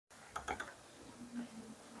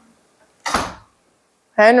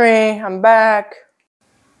Henry, I'm back.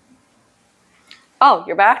 Oh,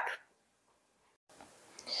 you're back?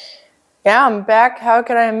 Yeah, I'm back. How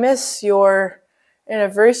could I miss your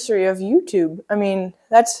anniversary of YouTube? I mean,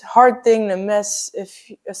 that's a hard thing to miss,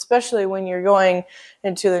 especially when you're going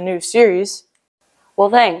into the new series. Well,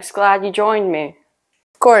 thanks. Glad you joined me.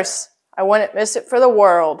 Of course, I wouldn't miss it for the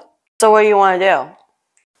world. So what do you want to do?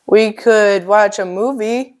 We could watch a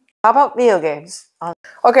movie. How about video games?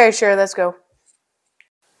 Okay, sure, let's go.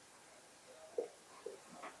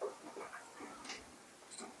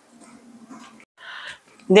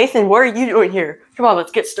 Nathan, what are you doing here? Come on,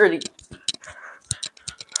 let's get sturdy.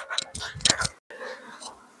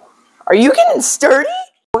 Are you getting sturdy?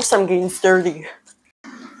 Of course I'm getting sturdy.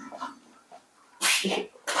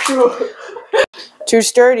 Too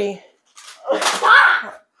sturdy.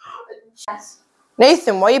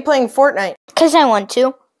 Nathan, why are you playing Fortnite? Because I want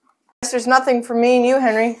to. There's nothing for me and you,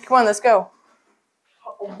 Henry. Come on, let's go.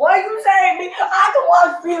 What are you saying? Me? I can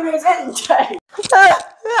watch video games any day.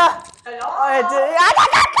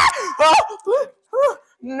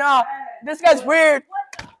 No, this guy's weird.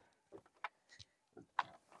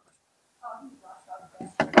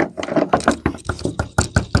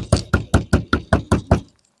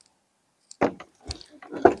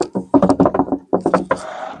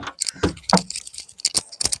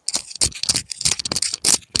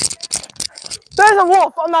 There's a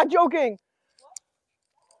wolf. I'm not joking.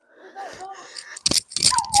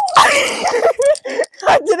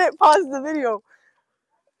 I didn't pause the video.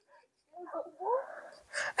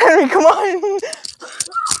 Henry, come on.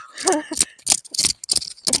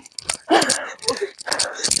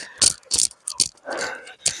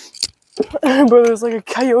 Bro, there's like a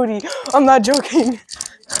coyote. I'm not joking.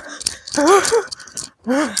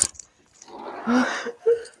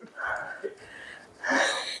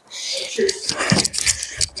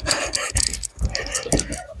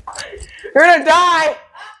 You're gonna die.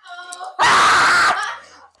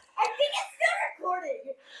 I think it's still recording.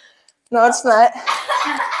 No, it's not.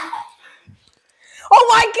 Oh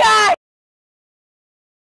my God!